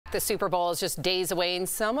The Super Bowl is just days away, and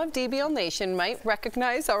some of DBL Nation might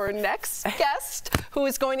recognize our next guest, who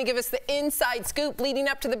is going to give us the inside scoop leading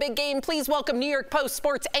up to the big game. Please welcome New York Post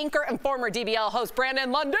sports anchor and former DBL host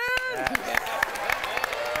Brandon London.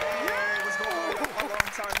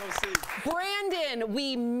 Brandon,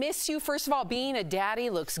 we miss you. First of all, being a daddy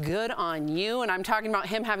looks good on you, and I'm talking about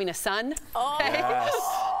him having a son. Oh. Okay? Yes.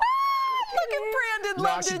 Look at Brandon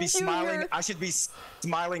London I should be Jr. smiling. I should be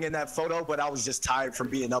smiling in that photo, but I was just tired from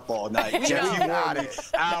being up all night. Jeff, you warned me.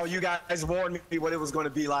 Al, you guys warned me what it was going to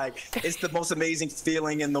be like. It's the most amazing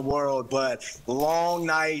feeling in the world, but long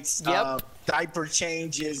nights, diaper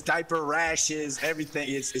changes, diaper rashes, everything.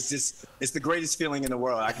 It's the greatest feeling in the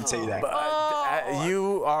world. I can tell you that. But,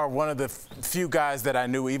 you are one of the few guys that I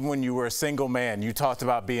knew, even when you were a single man. You talked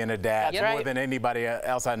about being a dad more than anybody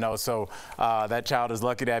else I know. So that child is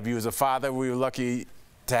lucky to have you as a father. We were lucky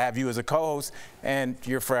to have you as a co-host, and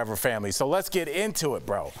you're forever family. So let's get into it,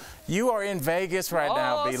 bro. You are in Vegas right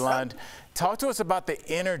now, B. Lund. Talk to us about the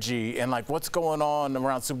energy and like what's going on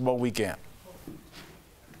around Super Bowl weekend.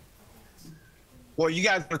 Well, you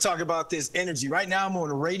guys want to talk about this energy. Right now, I'm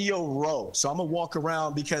on Radio Row, so I'm going to walk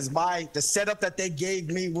around because the setup that they gave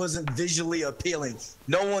me wasn't visually appealing.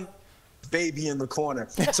 No one baby in the corner.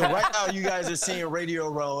 So right now, you guys are seeing Radio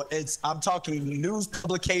Row. I'm talking news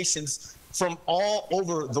publications from all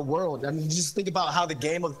over the world. I mean, just think about how the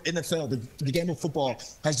game of NFL, the game of football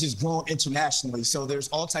has just grown internationally. So there's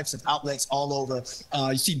all types of outlets all over.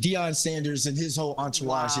 You see Deion Sanders and his whole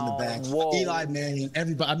entourage in the back. Eli Manning,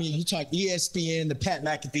 everybody. I mean, you talk ESPN, the Pat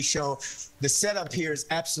McAfee show. The setup here is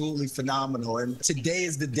absolutely phenomenal. And today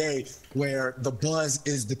is the day where the buzz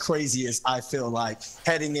is the craziest, I feel like,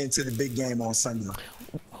 heading into the big game on Sunday.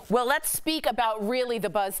 Well, let's speak about really the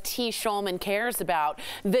buzz T. Shulman cares about,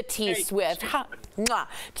 the T-Swift. Travis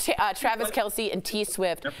Kelce and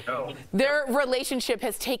T-Swift. Their relationship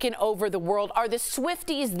has taken over the world. Are the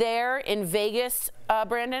Swifties there in Vegas,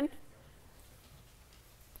 Brandon?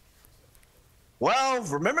 Well,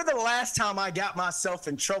 remember the last time I got myself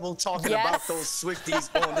in trouble talking about those Swifties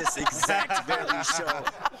on this exact very show?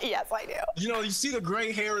 Yes, I do. You know, you see the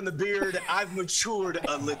gray hair and the beard. I've matured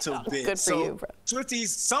a little bit. Good for you, bro. Swifties,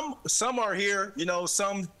 some are here. You know,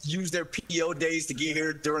 some use their PO days to get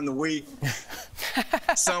here during the week.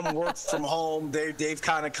 Some work from home. They've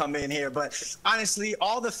kind of come in here. But honestly,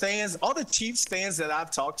 all the Chiefs fans that I've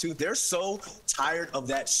talked to, they're so tired of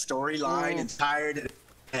that storyline and tired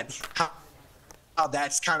of how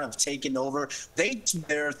that's kind of taken over.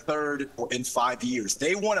 They're third in 5 years.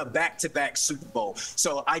 They want a back-to-back Super Bowl.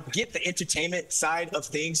 So I get the entertainment side of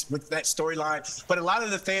things with that storyline, but a lot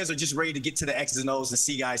of the fans are just ready to get to the X's and O's and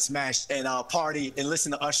see guys smash and party and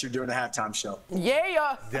listen to Usher during the halftime show.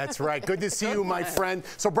 Yeah. That's right. Good to see you, my friend.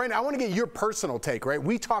 So, Brandon, I want to get your personal take, right?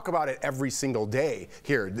 We talk about it every single day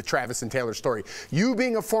here, the Travis and Taylor story. You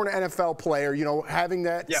being a former NFL player, you know, having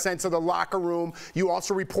that sense of the locker room, you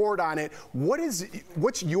also report on it.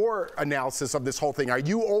 What's your analysis of this whole thing? Are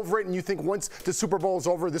you over it and you think once the Super Bowl is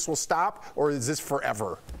over, this will stop, or is this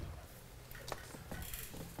forever?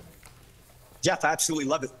 Jeff, I absolutely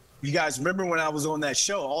love it. You guys remember when I was on that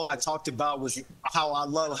show, all I talked about was how I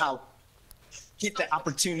love how get the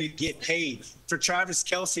opportunity to get paid. For Travis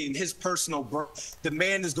Kelce and his personal growth, the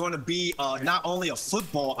man is going to be not only a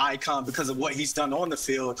football icon because of what he's done on the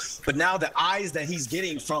field, but now the eyes that he's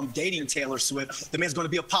getting from dating Taylor Swift, the man's going to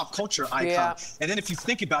be a pop culture icon. And then if you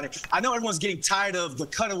think about it, I know everyone's getting tired of the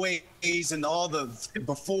cutaways and all the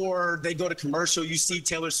before they go to commercial, you see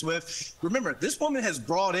Taylor Swift. Remember, this woman has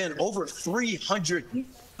brought in over $300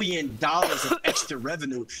 million of extra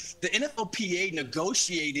revenue. The NFLPA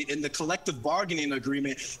negotiated in the collective bargaining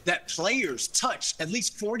agreement that players touch at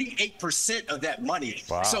least 48% of that money.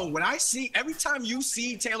 Wow. So when every time you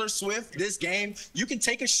see Taylor Swift this game, you can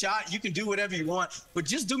take a shot, you can do whatever you want, but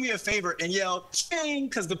just do me a favor and yell "ching"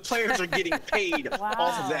 because the players are getting paid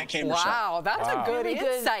off of that camera shot. Wow, that's a good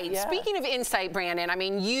insight. Speaking of insight, Brandon, I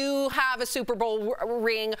mean, you have a Super Bowl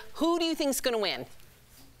ring. Who do you think's going to win?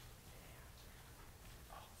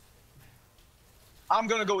 I'm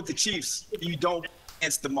going to go with the Chiefs. You don't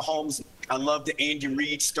against the Mahomes. I love the Andy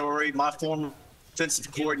Reid story. My former defensive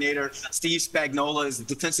coordinator, Steve Spagnuolo, is the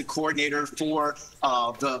defensive coordinator for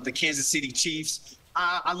the Kansas City Chiefs.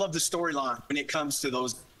 I love the storyline when it comes to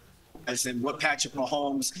those and what Patrick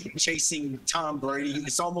Mahomes chasing Tom Brady.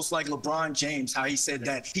 It's almost like LeBron James, how he said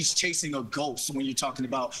that he's chasing a ghost when you're talking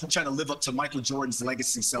about trying to live up to Michael Jordan's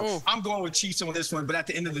legacy. So I'm going with Chiefs on this one. But at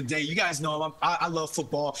the end of the day, you guys know I love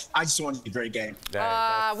football. I just want it to be a great game.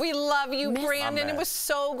 We love you, Brandon. It was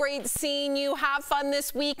so great seeing you. Have fun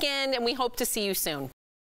this weekend, and we hope to see you soon.